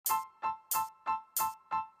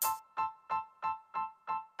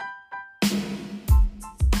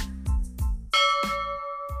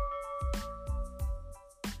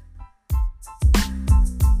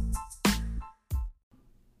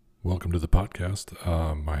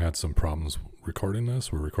podcast. I had some problems recording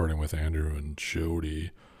this. We're recording with Andrew and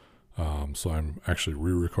Jody. So I'm actually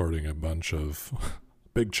re-recording a bunch of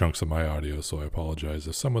big chunks of my audio, so I apologize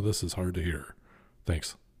if some of this is hard to hear.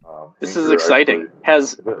 Thanks. This is exciting.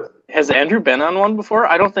 Has Andrew been on one before?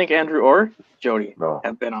 I don't think Andrew or Jody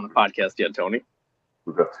have been on a podcast yet, Tony.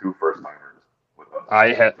 We've got two first-timers with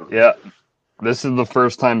us. Yeah. This is the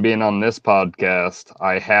first time being on this podcast.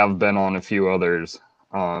 I have been on a few others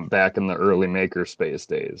back in the early Makerspace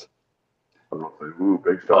days. I was going to say, ooh,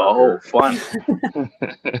 big shot. Oh, here. fun.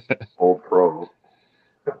 Old pro.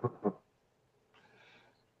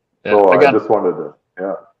 Yeah, So I just wanted to,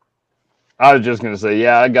 I was just gonna say,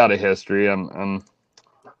 I got a history.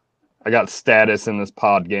 I got status in this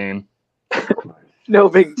pod game. No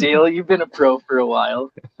big deal. You've been a pro for a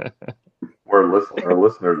while. our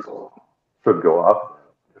listeners should go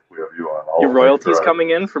up if we have you on. Your royalties coming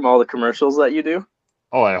in from all the commercials that you do?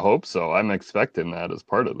 Oh, I hope so. I'm expecting that as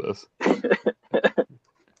part of this.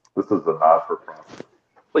 This is a not-for-profit.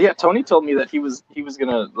 Well, yeah, Tony told me that he was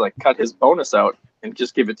gonna cut his bonus out and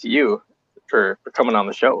just give it to you for coming on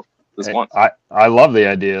the show this once. I love the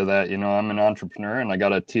idea that, I'm an entrepreneur and I got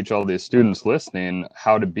to teach all these students listening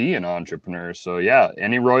how to be an entrepreneur. So yeah,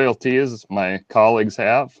 any royalties my colleagues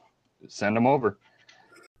have, send them over.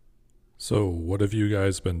 So what have you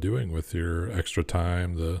guys been doing with your extra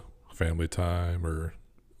time, the family time or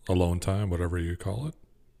alone time, whatever you call it?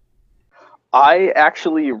 I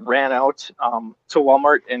actually ran out to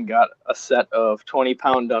Walmart and got a set of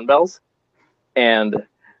 20-pound dumbbells. And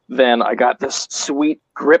then I got this sweet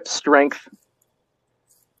grip strength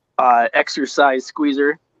exercise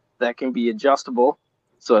squeezer that can be adjustable.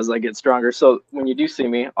 So as I get stronger. So when you do see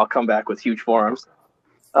me, I'll come back with huge forearms.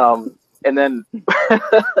 And then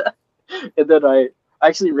I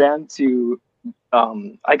actually ran to,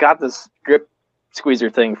 I got this grip squeezer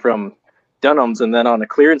thing from Dunham's, and then on a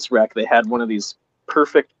clearance rack, they had one of these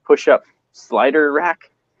perfect push-up slider rack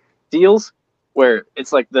deals where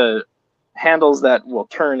it's like the handles that will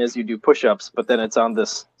turn as you do push-ups, but then it's on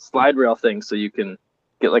this slide rail thing, so you can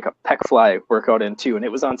get like a pec fly workout in too. And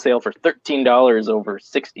it was on sale for $13 over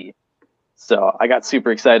 $60. So I got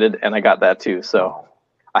super excited, and I got that too. So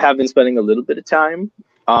I have been spending a little bit of time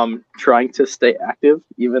trying to stay active,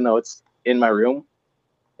 even though it's in my room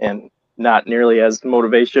and not nearly as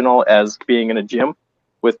motivational as being in a gym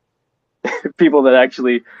with people that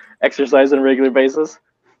actually exercise on a regular basis.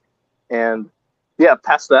 And yeah,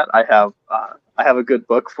 past that, I have a good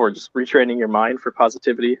book for just retraining your mind for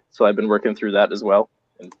positivity. So I've been working through that as well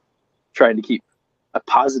and trying to keep a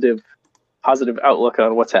positive outlook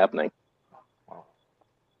on what's happening.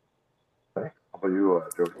 Okay. How about you,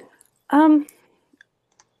 Jody?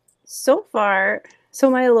 So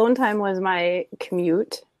my alone time was my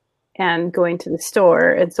commute and going to the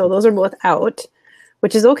store. And so those are both out,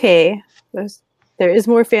 which is okay. There is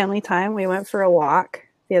more family time. We went for a walk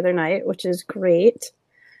the other night, which is great.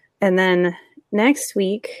 And then next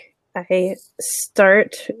week, I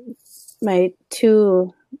start my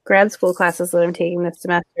 2 grad school classes that I'm taking this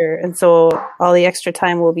semester. And so all the extra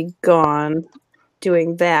time will be gone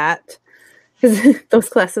doing that, because those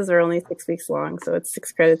classes are only 6 weeks long. So it's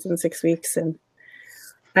 6 credits in 6 weeks. And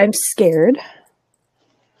I'm scared,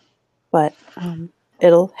 but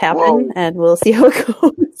it'll happen. Whoa. And we'll see how it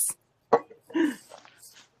goes.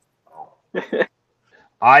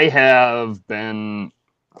 I have been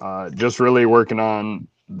just really working on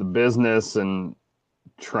the business and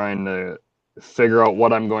trying to figure out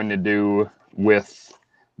what I'm going to do with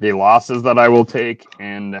the losses that I will take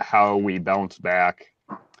and how we bounce back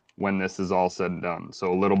when this is all said and done.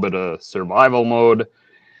 So a little bit of survival mode.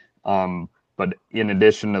 But in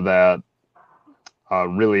addition to that,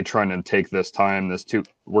 really trying to take this time,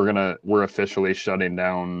 we're officially shutting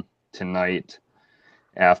down tonight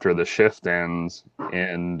after the shift ends,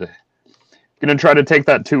 and gonna try to take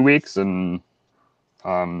that 2 weeks and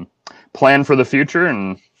plan for the future,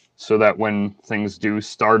 and so that when things do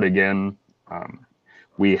start again,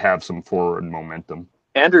 we have some forward momentum.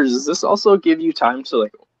 Andrew, does this also give you time to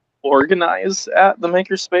organize at the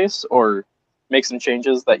Makerspace or make some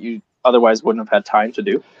changes that you otherwise wouldn't have had time to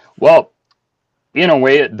do? Well, in a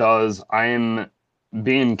way it does. I'm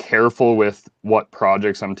being careful with what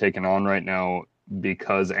projects I'm taking on right now,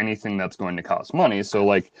 because anything that's going to cost money.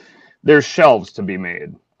 So there's shelves to be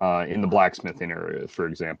made in the blacksmithing area, for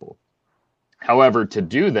example. However, to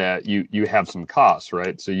do that, you have some costs,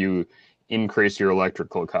 right? So you increase your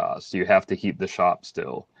electrical costs. You have to heat the shop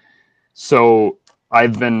still. So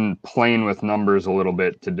I've been playing with numbers a little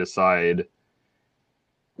bit to decide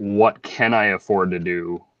what can I afford to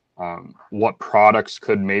do What products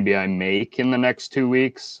could maybe I make in the next 2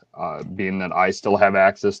 weeks, being that I still have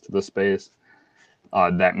access to the space,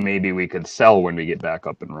 that maybe we could sell when we get back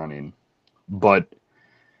up and running. But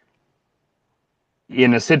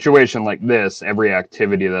in a situation like this, every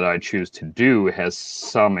activity that I choose to do has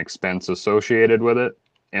some expense associated with it,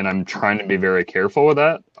 and I'm trying to be very careful with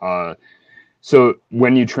that. So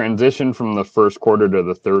when you transition from the first quarter to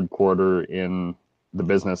the third quarter in the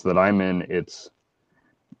business that I'm in, it's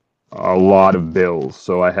a lot of bills.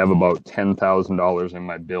 So I have about $10,000 in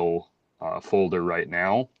my bill folder right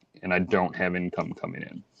now, and I don't have income coming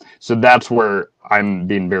in. So that's where I'm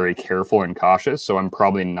being very careful and cautious. So I'm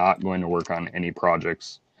probably not going to work on any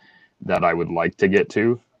projects that I would like to get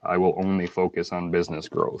to. I will only focus on business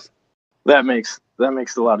growth. That makes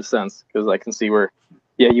a lot of sense, because I can see where,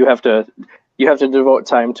 you have to devote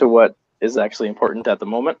time to what is actually important at the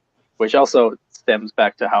moment, which also stems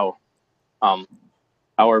back to how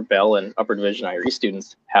our Bell and Upper Division IRE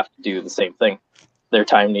students have to do the same thing. Their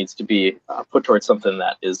time needs to be put towards something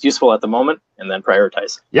that is useful at the moment, and then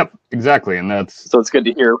prioritize. Yep, exactly, and so it's good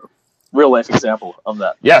to hear real life example of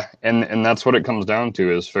that. Yeah, and that's what it comes down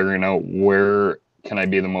to, is figuring out where can I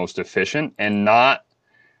be the most efficient, and not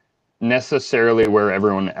necessarily where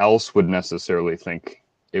everyone else would necessarily think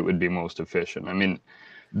it would be most efficient. I mean,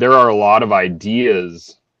 there are a lot of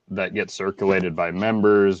ideas that get circulated by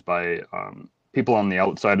members, by people on the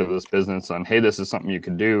outside of this business on, hey, this is something you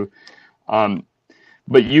could do.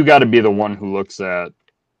 But you got to be the one who looks at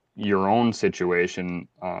your own situation.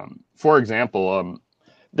 For example,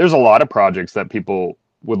 there's a lot of projects that people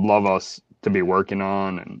would love us to be working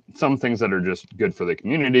on, and some things that are just good for the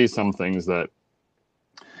community, some things that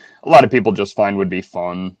a lot of people just find would be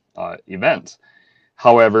fun events.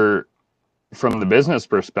 However, from the business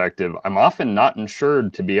perspective, I'm often not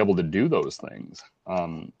insured to be able to do those things.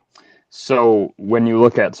 So when you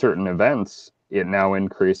look at certain events, it now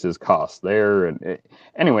increases costs there. And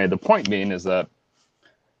anyway, the point being is that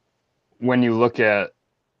when you look at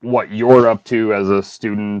what you're up to as a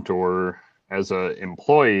student or as an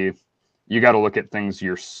employee, you got to look at things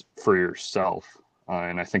for yourself.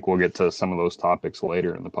 And I think we'll get to some of those topics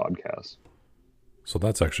later in the podcast. So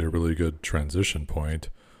that's actually a really good transition point.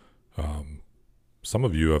 Some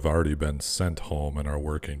of you have already been sent home and are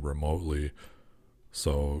working remotely.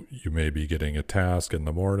 So you may be getting a task in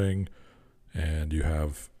the morning, and you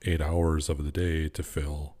have 8 hours of the day to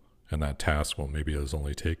fill, and that task maybe is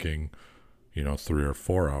only taking 3 or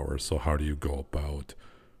 4 hours. So how do you go about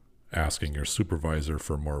asking your supervisor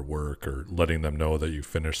for more work, or letting them know that you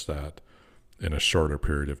finished that in a shorter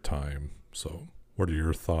period of time? So what are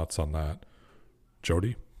your thoughts on that,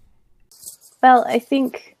 Jody? Well, I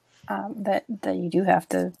think that you do have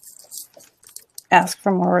to ask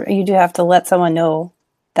for more. You do have to let someone know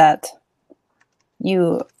that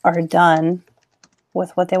you are done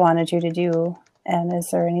with what they wanted you to do, and is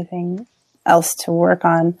there anything else to work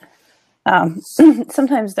on?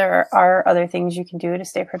 Sometimes there are other things you can do to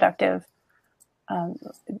stay productive.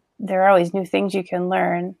 There are always new things you can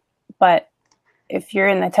learn, but if you're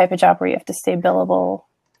in the type of job where you have to stay billable,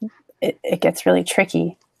 it gets really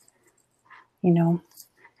tricky.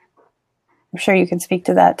 I'm sure you can speak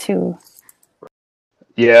to that too.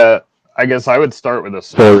 Yeah, I guess I would start with a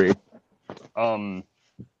story.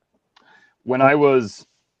 When I was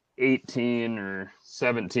 18 or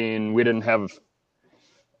 17, we didn't have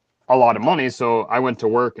a lot of money, so I went to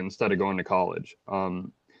work instead of going to college.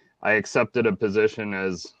 I accepted a position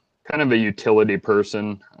as kind of a utility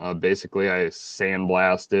person. Basically, I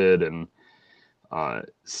sandblasted and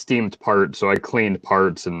steamed parts. So I cleaned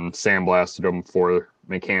parts and sandblasted them for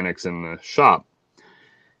mechanics in the shop.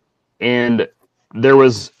 And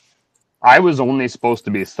I was only supposed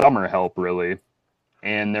to be summer help, really.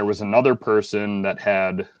 And there was another person that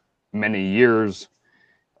had many years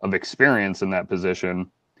of experience in that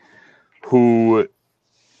position who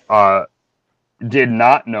did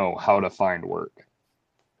not know how to find work.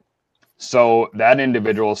 So that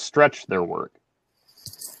individual stretched their work.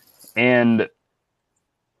 And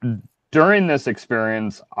during this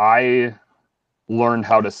experience, I learned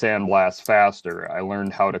how to sandblast faster. I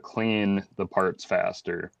learned how to clean the parts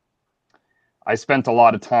faster. I spent a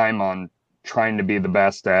lot of time on trying to be the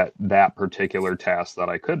best at that particular task that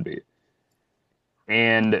I could be.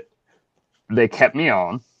 And they kept me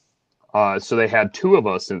on. So they had two of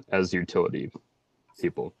us as utility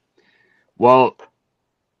people. Well,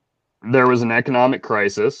 there was an economic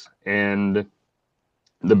crisis and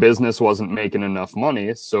the business wasn't making enough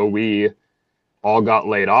money. So we all got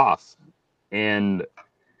laid off. And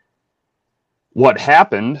what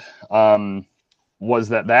happened was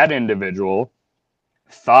that individual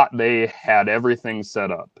thought they had everything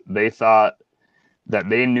set up. They thought that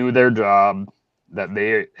they knew their job, that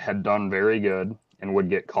they had done very good and would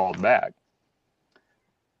get called back.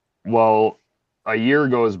 Well, a year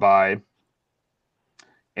goes by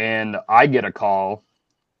and I get a call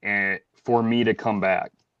for me to come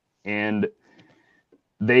back. And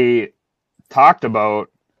they talked about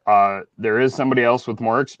there is somebody else with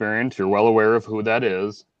more experience. You're well aware of who that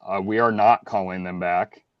is. We are not calling them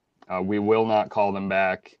back. We will not call them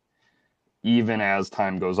back even as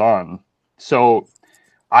time goes on. So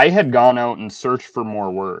I had gone out and searched for more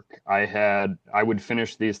work. I would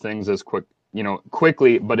finish these things as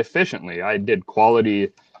quickly, but efficiently. I did quality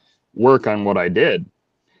work on what I did,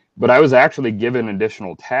 but I was actually given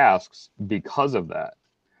additional tasks because of that.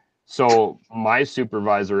 So my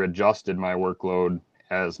supervisor adjusted my workload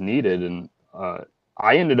as needed, and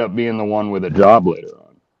I ended up being the one with a job later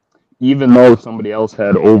on, even though somebody else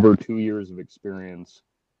had over 2 years of experience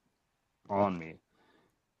on me.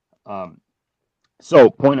 So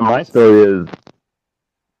point of my story is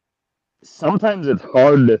sometimes it's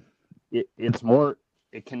hard to,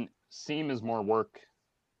 it can seem as more work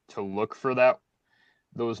to look for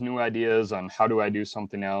those new ideas on how do I do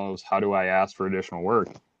something else? How do I ask for additional work?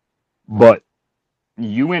 But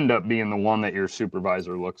you end up being the one that your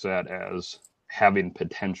supervisor looks at as having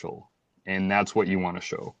potential, and that's what you want to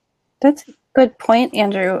show. That's a good point,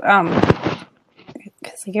 Andrew.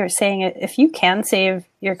 Because like you were saying, if you can save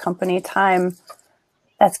your company time,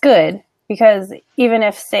 that's good. Because even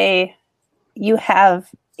if, say, you have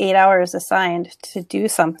 8 hours assigned to do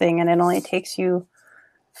something and it only takes you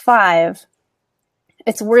 5,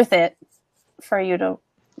 it's worth it for you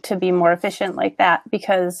to be more efficient like that,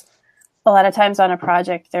 because a lot of times on a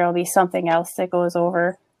project there will be something else that goes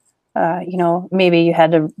over. Maybe you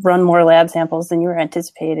had to run more lab samples than you were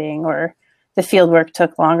anticipating, or the field work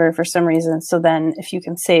took longer for some reason. So then if you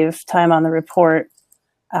can save time on the report,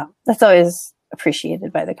 that's always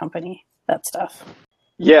appreciated by the company, that stuff.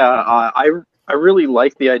 Yeah, I really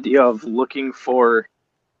like the idea of looking for,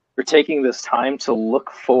 or taking this time to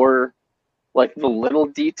look for, like, the little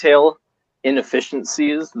detail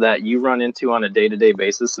inefficiencies that you run into on a day-to-day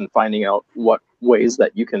basis and finding out what ways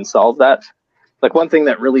that you can solve that. Like, one thing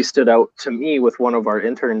that really stood out to me with one of our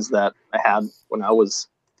interns that I had when I was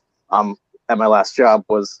at my last job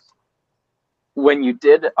was when you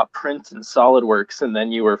did a print in SolidWorks and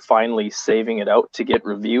then you were finally saving it out to get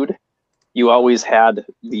reviewed, you always had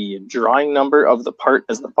the drawing number of the part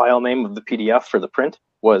as the file name of the PDF for the print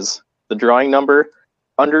was the drawing number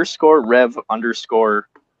 _rev_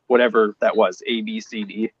 whatever that was,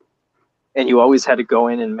 ABCD. And you always had to go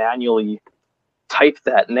in and manually type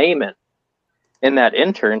that name in. And that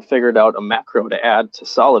intern figured out a macro to add to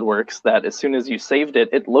SolidWorks that as soon as you saved it,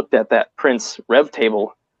 it looked at that print's rev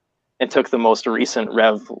table and took the most recent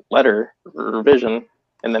rev letter revision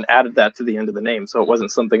and then added that to the end of the name. So it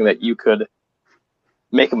wasn't something that you could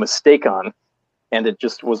make a mistake on. And it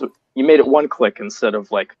just was, you made it one click instead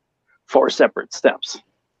of like 4 separate steps.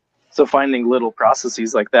 So finding little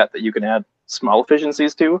processes like that you can add small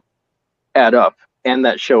efficiencies to add up. And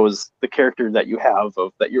that shows the character that you have,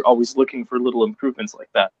 of that you're always looking for little improvements like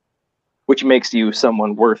that, which makes you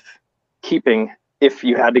someone worth keeping if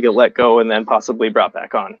you had to get let go and then possibly brought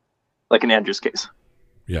back on, like in Andrew's case.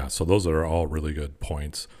 Yeah, so those are all really good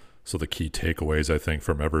points. So the key takeaways, I think,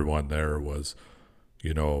 from everyone there was,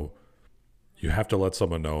 you have to let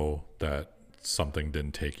someone know that something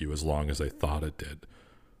didn't take you as long as they thought it did.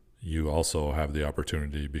 You also have the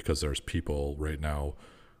opportunity, because there's people right now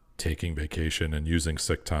taking vacation and using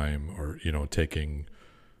sick time, or taking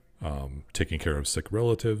care of sick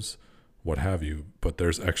relatives, what have you, but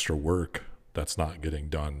there's extra work that's not getting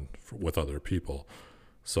done with other people.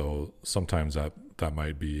 So sometimes that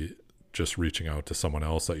might be just reaching out to someone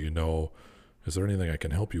else that is there anything I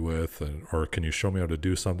can help you with, or can you show me how to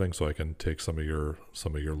do something so I can take some of your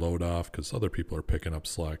load off, because other people are picking up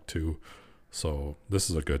slack too. So this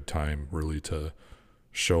is a good time really to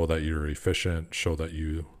show that you're efficient, show that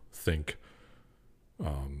you think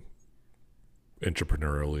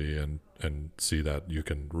entrepreneurially, and see that you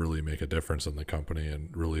can really make a difference in the company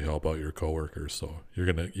and really help out your coworkers. So you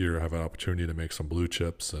have an opportunity to make some blue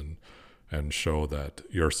chips and show that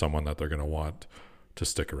you're someone that they're going to want to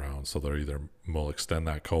stick around. So they're either will extend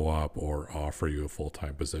that co-op or offer you a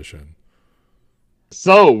full-time position.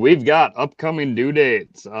 So we've got upcoming due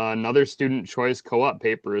dates. Another student choice co-op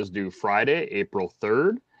paper is due Friday, April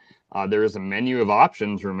 3rd. There is a menu of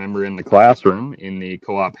options, remember, in the classroom, in the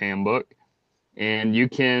co-op handbook. And you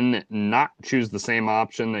can not choose the same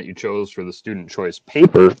option that you chose for the student choice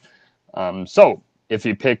paper. So if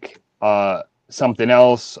you pick something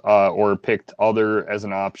else or picked other as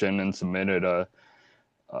an option and submitted a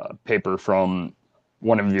paper from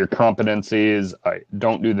one of your competencies,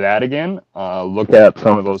 don't do that again. Look at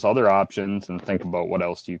some of those other options and think about what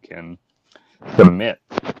else you can submit.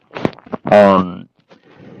 And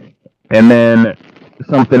then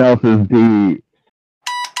something else is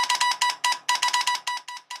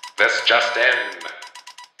This just in.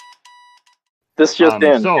 This just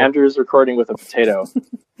in. So- Andrew's recording with a potato.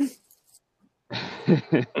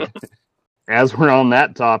 As we're on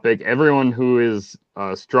that topic, everyone who is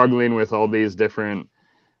struggling with all these different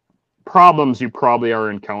problems you probably are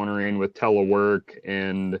encountering with telework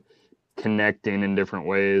and connecting in different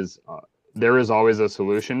ways, there is always a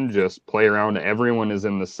solution. Just play around. Everyone is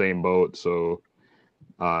in the same boat, so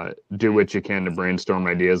do what you can to brainstorm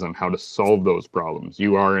ideas on how to solve those problems.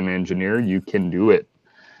 You are an engineer. You can do it.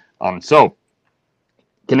 So,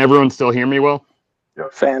 can everyone still hear me well?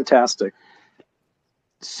 Fantastic.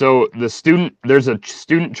 So there's a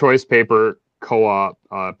student choice paper co-op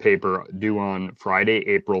paper due on Friday,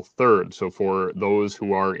 April 3rd. So for those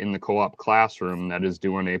who are in the co-op classroom, that is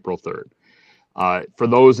due on April 3rd. For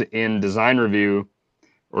those in design review,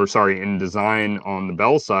 in design on the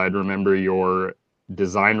Bell side, remember your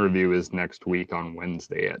design review is next week on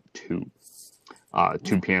Wednesday at 2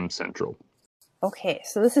 p.m. Central. Okay,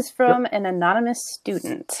 so this is from an anonymous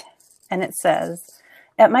student, and it says,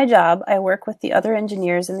 at my job, I work with the other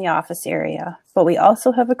engineers in the office area, but we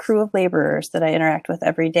also have a crew of laborers that I interact with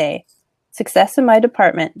every day. Success in my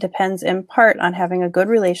department depends in part on having a good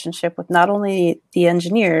relationship with not only the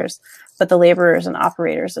engineers, but the laborers and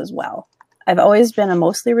operators as well. I've always been a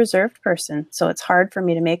mostly reserved person, so it's hard for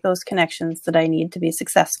me to make those connections that I need to be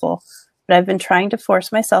successful, but I've been trying to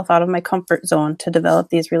force myself out of my comfort zone to develop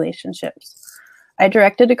these relationships. I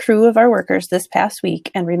directed a crew of our workers this past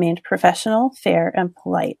week and remained professional, fair, and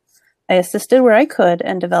polite. I assisted where I could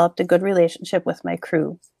and developed a good relationship with my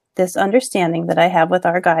crew. This understanding that I have with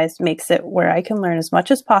our guys makes it where I can learn as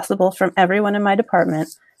much as possible from everyone in my department,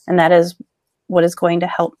 and that is what is going to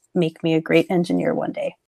help make me a great engineer one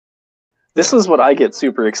day. This is what I get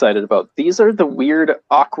super excited about. These are the weird,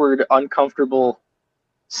 awkward, uncomfortable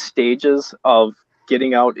stages of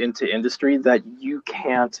getting out into industry that you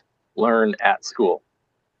can't learn at school.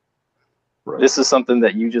 Right. This is something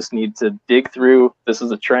that you just need to dig through. This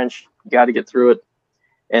is a trench. You got to get through it.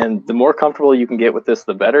 And the more comfortable you can get with this,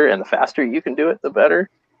 the better. And the faster you can do it, the better.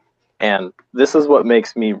 And this is what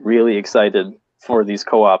makes me really excited for these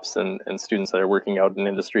co-ops and students that are working out in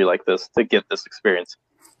industry like this to get this experience.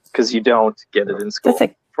 Because you don't get it in school,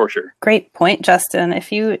 That's a for sure. great point, Justin. If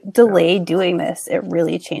you delay doing this, it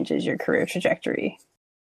really changes your career trajectory.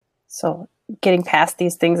 So getting past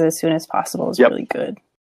these things as soon as possible is really good.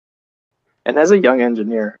 And as a young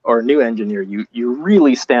engineer or new engineer, you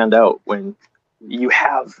really stand out when you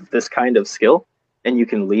have this kind of skill and you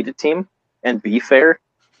can lead a team and be fair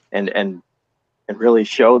and really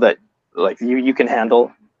show that like you can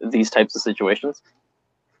handle these types of situations.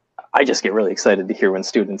 I just get really excited to hear when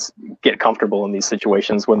students get comfortable in these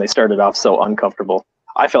situations when they started off so uncomfortable.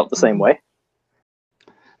 I felt the same way.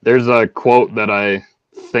 There's a quote that I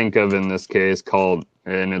think of in this case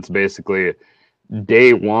and it's basically,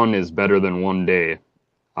 day one is better than one day.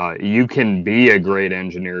 You can be a great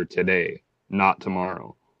engineer today, not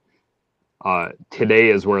tomorrow. Today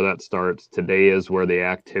is where that starts. Today is where the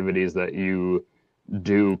activities that you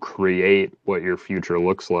do create what your future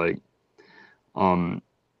looks like.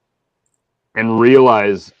 And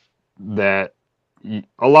realize that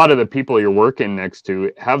a lot of the people you're working next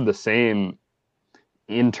to have the same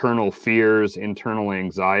internal fears, internal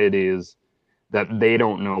anxieties that they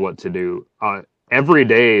don't know what to do. Every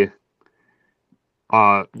day,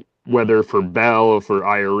 whether for Bell, for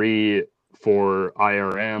IRE, for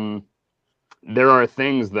IRM, there are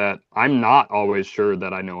things that I'm not always sure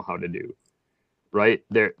that I know how to do, right?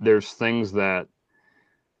 There's things that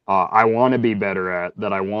I want to be better at,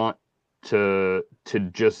 that I want to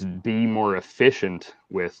just be more efficient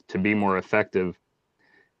with, to be more effective.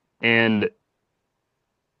 And,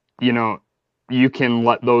 you can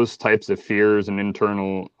let those types of fears and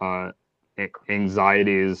internal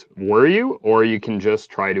anxieties worry you, or you can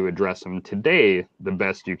just try to address them today the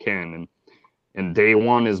best you can. And day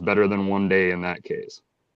one is better than one day in that case.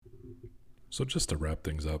 So just to wrap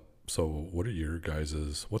things up, so what are your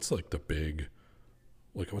guys's, what's like the big,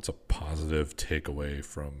 like what's a positive takeaway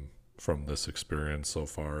from this experience so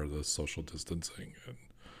far, the social distancing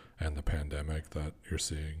and the pandemic that you're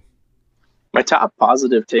seeing? My top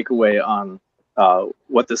positive takeaway on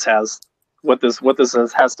what this has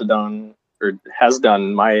done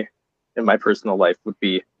in my personal life would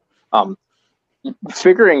be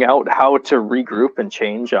figuring out how to regroup and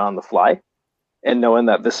change on the fly, and knowing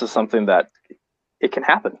that this is something that it can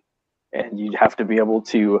happen, and you have to be able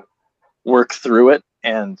to work through it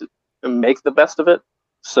and make the best of it.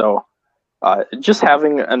 So just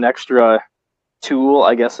having an extra tool,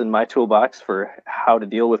 I guess, in my toolbox for how to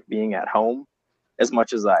deal with being at home as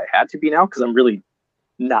much as I had to be now, because I'm really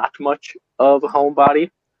not much of a homebody,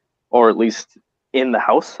 or at least in the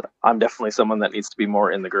house. I'm definitely someone that needs to be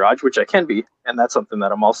more in the garage, which I can be, and that's something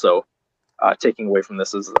that I'm also taking away from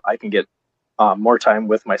this, is I can get more time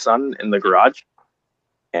with my son in the garage,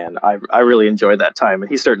 and I really enjoy that time. And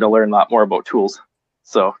he's starting to learn a lot more about tools,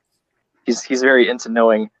 so he's very into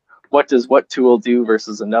knowing what does what tool do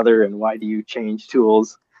versus another, and why do you change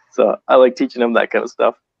tools. So I like teaching him that kind of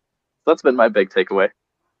stuff. So that's been my big takeaway.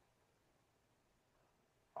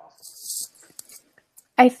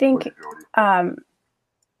 I think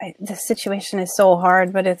the situation is so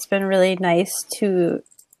hard, but it's been really nice to,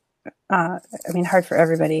 hard for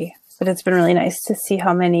everybody, but it's been really nice to see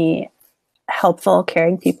how many helpful,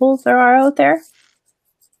 caring people there are out there.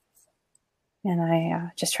 And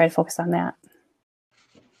I just try to focus on that.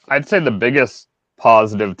 I'd say the biggest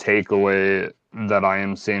positive takeaway that I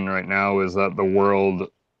am seeing right now is that the world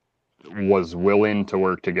was willing to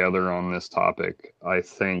work together on this topic. I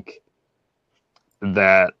think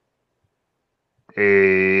that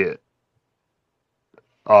a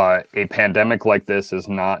pandemic like this is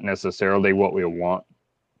not necessarily what we want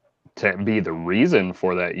to be the reason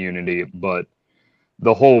for that unity, but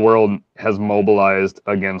the whole world has mobilized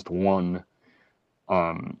against one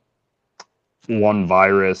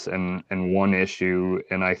virus and one issue,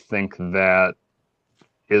 and I think that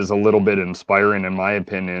is a little bit inspiring, in my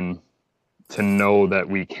opinion, to know that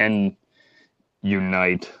we can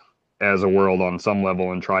unite as a world on some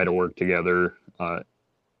level and try to work together.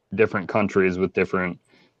 Different countries with different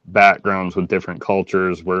backgrounds, with different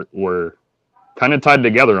cultures, we're kind of tied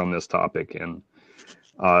together on this topic, and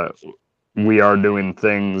we are doing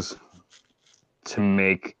things to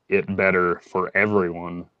make it better for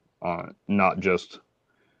everyone, not just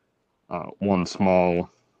one small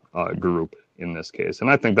group in this case. And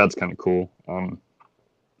I think that's kind of cool.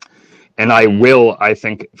 And I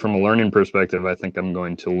think from a learning perspective, I think I'm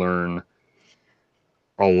going to learn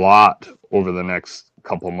a lot over the next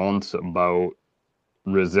couple months about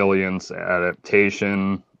resilience,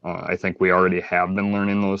 adaptation. I think we already have been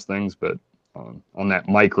learning those things, but on that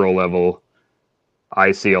micro level,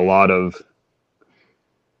 I see a lot of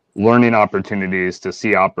learning opportunities to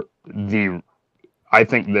see I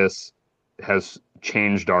think this has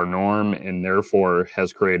changed our norm, and therefore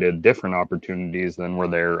has created different opportunities than were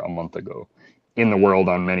there a month ago in the world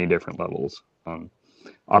on many different levels.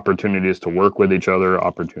 Opportunities to work with each other,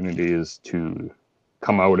 opportunities to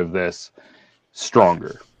come out of this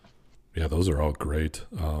stronger. Yeah, those are all great.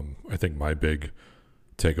 I think my big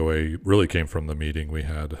takeaway really came from the meeting we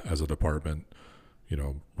had as a department.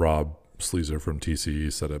 Rob Sleezer from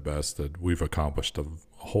TCE said it best, that we've accomplished a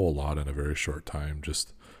whole lot in a very short time,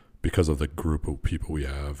 just because of the group of people we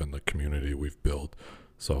have and the community we've built.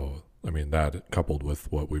 So, that coupled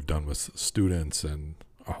with what we've done with students and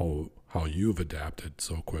how you've adapted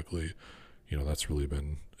so quickly, that's really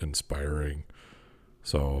been inspiring.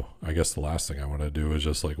 So I guess the last thing I want to do is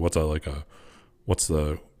just what's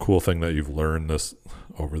the cool thing that you've learned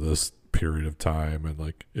over this period of time,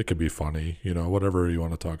 and it could be funny, whatever you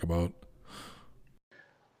want to talk about.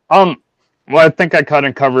 Well, I think I kind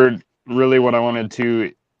of covered really what I wanted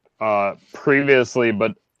to previously,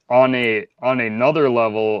 but on another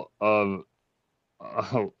level of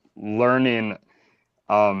learning,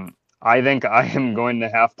 I think I am going to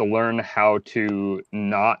have to learn how to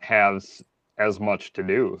not have as much to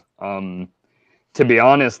do. To be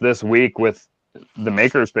honest, this week with the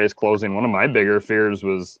Makerspace closing, one of my bigger fears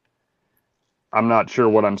was I'm not sure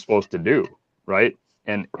what I'm supposed to do, right?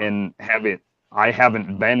 And I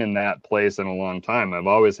haven't been in that place in a long time. I've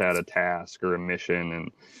always had a task or a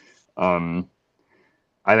mission, and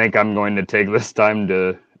I think I'm going to take this time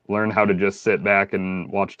to learn how to just sit back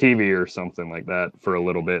and watch TV or something like that for a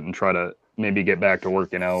little bit, and try to maybe get back to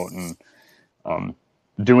working out and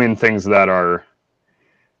doing things that are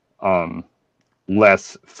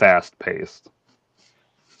less fast-paced.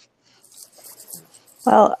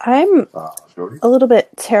 Well, I'm a little bit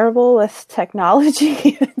terrible with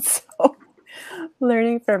technology, so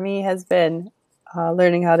learning for me has been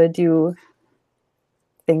learning how to do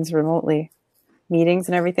things remotely, meetings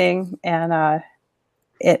and everything, and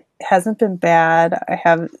it hasn't been bad.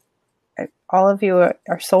 All of you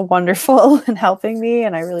are so wonderful in helping me,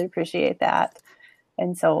 and I really appreciate that.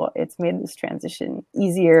 And so it's made this transition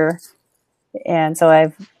easier. And so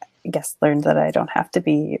I've I guess, learned that I don't have to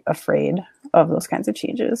be afraid of those kinds of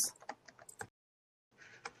changes.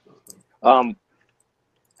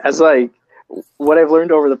 What I've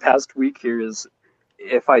learned over the past week here is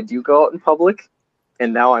if I do go out in public,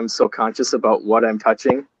 and now I'm so conscious about what I'm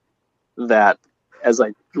touching that as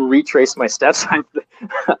I retrace my steps,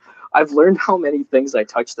 I've learned how many things I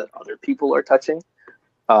touch that other people are touching,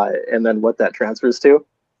 and then what that transfers to.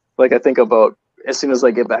 Like I think about as soon as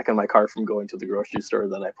I get back in my car from going to the grocery store,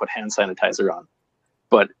 that I put hand sanitizer on.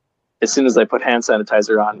 But as soon as I put hand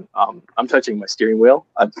sanitizer on, I'm touching my steering wheel.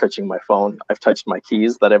 I'm touching my phone. I've touched my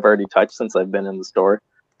keys that I've already touched since I've been in the store.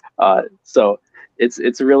 So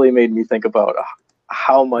it's really made me think about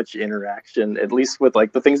how much interaction, at least with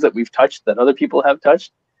like the things that we've touched that other people have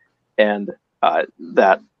touched, and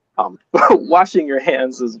that washing your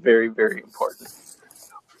hands is very, very important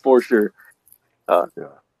for sure.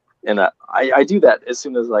 And I do that as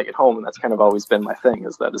soon as I get home, and that's kind of always been my thing,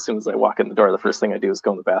 is that as soon as I walk in the door, the first thing I do is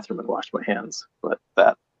go in the bathroom and wash my hands. But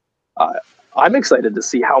that I'm excited to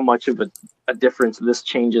see how much of a difference this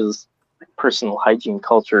changes personal hygiene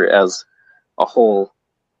culture as a whole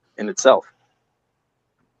in itself.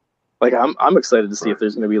 Like I'm excited to see if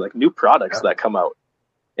there's going to be like new products that come out,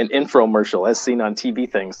 an infomercial as seen on TV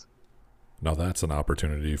things. Now that's an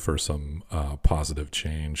opportunity for some positive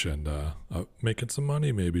change and making some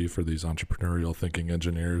money maybe for these entrepreneurial thinking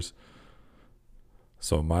engineers.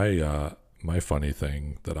 So my funny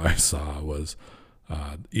thing that I saw was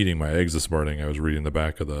eating my eggs this morning. I was reading the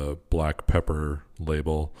back of the black pepper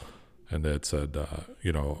label, and it said,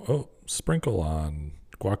 sprinkle on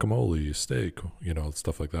guacamole, steak,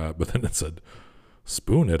 stuff like that. But then it said,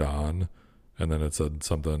 spoon it on, and then it said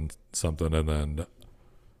something, and then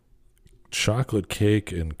chocolate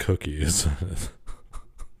cake and cookies.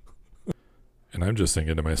 And I'm just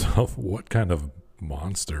thinking to myself, what kind of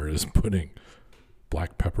monster is putting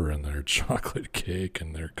black pepper in their chocolate cake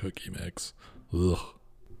and their cookie mix? Ugh.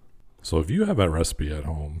 So if you have a recipe at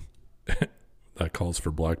home that calls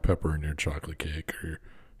for black pepper in your chocolate cake or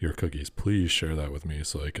your cookies, please share that with me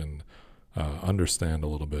so I can understand a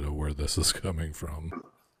little bit of where this is coming from.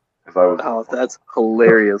 Oh, that's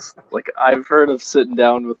hilarious. Like, I've heard of sitting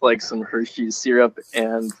down with like some Hershey's syrup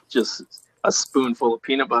and just a spoonful of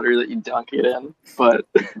peanut butter that you dunk it in, but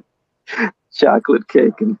chocolate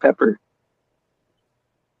cake and pepper.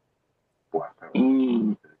 Black pepper.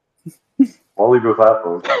 I'll leave you with that,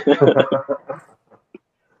 folks.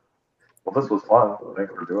 Well, this was fun.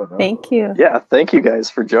 Thanks for doing that. Thank you. Yeah, thank you guys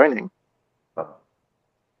for joining.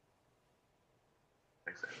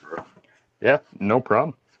 Thanks, Andrew. Yeah, no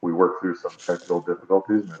problem. We worked through some technical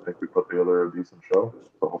difficulties, and I think we put together a decent show.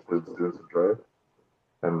 So hopefully the students enjoy it.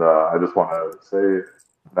 And I just want to say,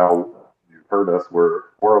 now you've heard us, we're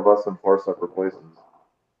 4 of us in 4 separate places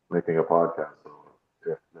making a podcast. So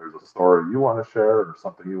if there's a story you want to share or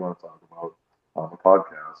something you want to talk about on the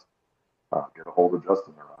podcast, get a hold of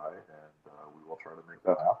Justin or I, and we will try to make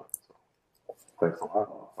that happen. So thanks a lot.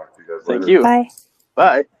 I'll talk to you guys later. Thank you. Bye.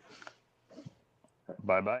 Bye.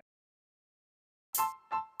 Bye-bye.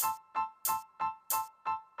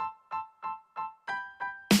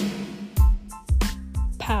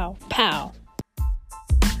 Pow, pow.